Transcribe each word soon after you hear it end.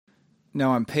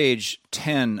Now, on page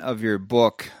 10 of your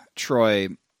book, Troy,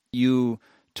 you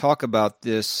talk about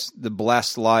the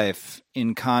blessed life,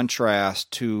 in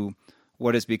contrast to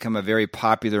what has become a very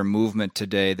popular movement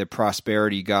today, the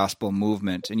prosperity gospel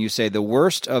movement. And you say the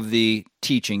worst of the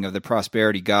teaching of the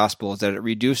prosperity gospel is that it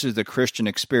reduces the Christian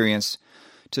experience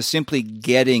to simply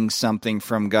getting something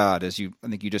from God, as I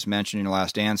think you just mentioned in your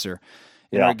last answer.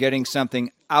 And our getting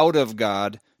something out of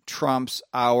God trumps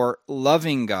our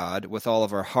loving God with all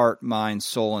of our heart, mind,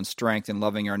 soul, and strength, and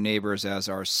loving our neighbors as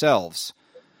ourselves.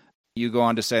 You go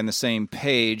on to say on the same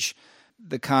page,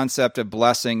 the concept of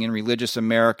blessing in religious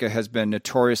America has been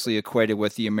notoriously equated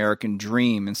with the American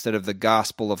dream instead of the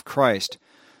gospel of Christ.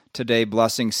 Today,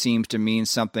 blessing seems to mean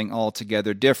something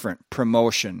altogether different: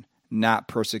 promotion, not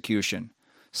persecution;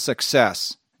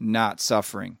 success, not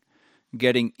suffering;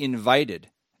 getting invited,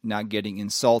 not getting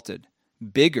insulted;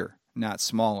 bigger, not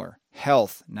smaller;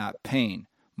 health, not pain;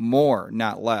 more,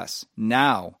 not less;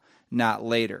 now, not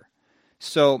later.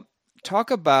 So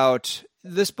talk about,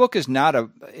 this book is not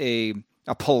a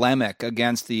polemic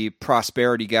against the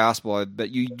prosperity gospel,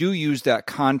 but you do use that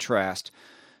contrast.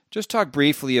 Just talk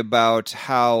briefly about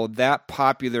how that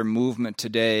popular movement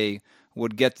today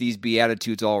would get these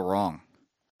Beatitudes all wrong.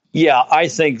 Yeah, I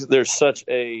think there's such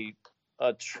a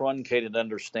truncated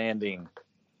understanding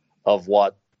of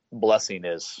what blessing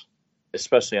is,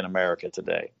 especially in America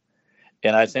today.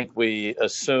 And I think we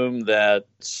assume that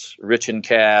rich in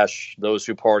cash, those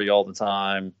who party all the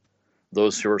time,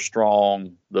 those who are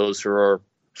strong, those who are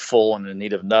full and in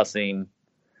need of nothing,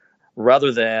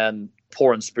 rather than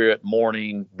poor in spirit,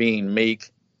 mourning, being meek.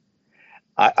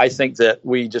 I think that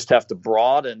we just have to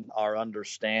broaden our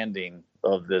understanding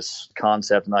of this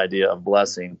concept and idea of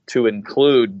blessing to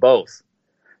include both.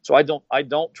 So I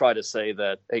don't try to say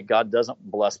that, hey, God doesn't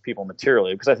bless people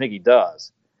materially, because I think he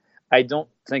does. I don't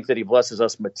think that he blesses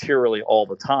us materially all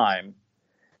the time.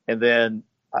 And then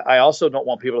I also don't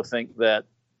want people to think that,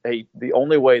 hey, the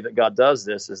only way that God does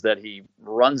this is that he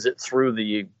runs it through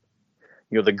the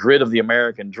grid of the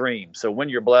American dream. So when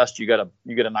you're blessed, you get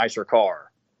a nicer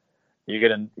car, you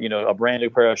get a brand new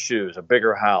pair of shoes, a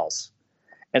bigger house.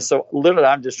 And so literally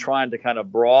I'm just trying to kind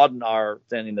of broaden our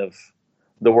understanding of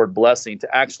the word blessing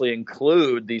to actually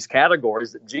include these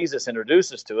categories that Jesus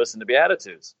introduces to us in the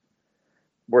Beatitudes,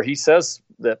 where he says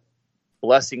that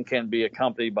blessing can be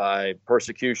accompanied by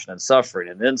persecution and suffering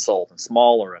and insult and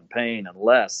smaller and pain and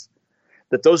less,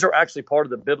 that those are actually part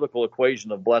of the biblical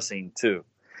equation of blessing too.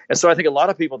 And so I think a lot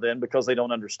of people then, because they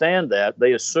don't understand that,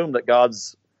 they assume that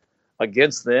God's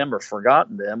against them or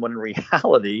forgotten them, when in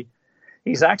reality,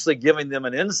 he's actually giving them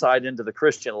an insight into the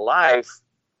Christian life,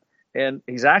 and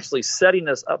he's actually setting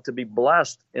us up to be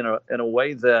blessed in a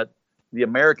way that the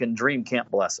American dream can't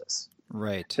bless us.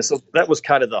 Right. And so that was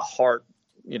kind of the heart,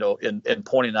 in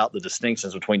pointing out the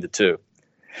distinctions between the two.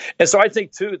 And so I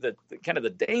think too that kind of the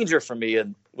danger for me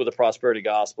with the prosperity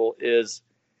gospel is,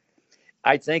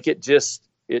 I think it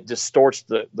distorts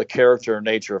the character and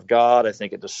nature of God. I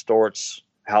think it distorts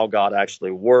how God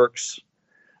actually works.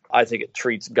 I think it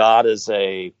treats God as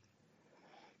a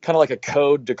kind of like a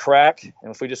code to crack.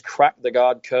 And if we just crack the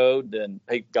God code, then,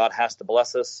 hey, God has to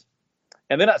bless us.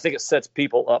 And then I think it sets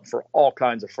people up for all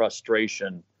kinds of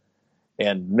frustration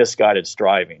and misguided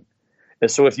striving. And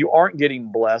so if you aren't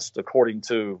getting blessed according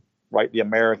to, right, the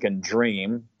American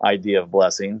dream idea of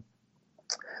blessing,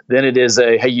 then it is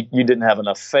hey, you didn't have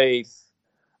enough faith,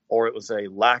 or it was a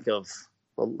lack of,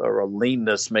 or a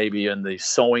leanness maybe in the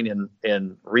sowing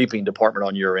and reaping department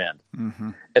on your end. Mm-hmm.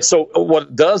 And so what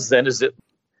it does then is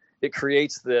it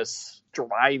creates this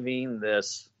driving,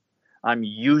 I'm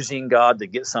using God to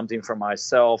get something for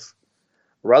myself,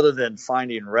 rather than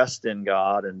finding rest in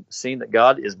God and seeing that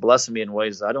God is blessing me in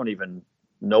ways I don't even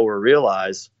know or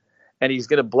realize. And he's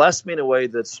going to bless me in a way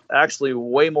that's actually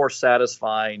way more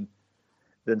satisfying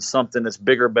than something that's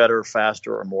bigger, better,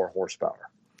 faster, or more horsepower.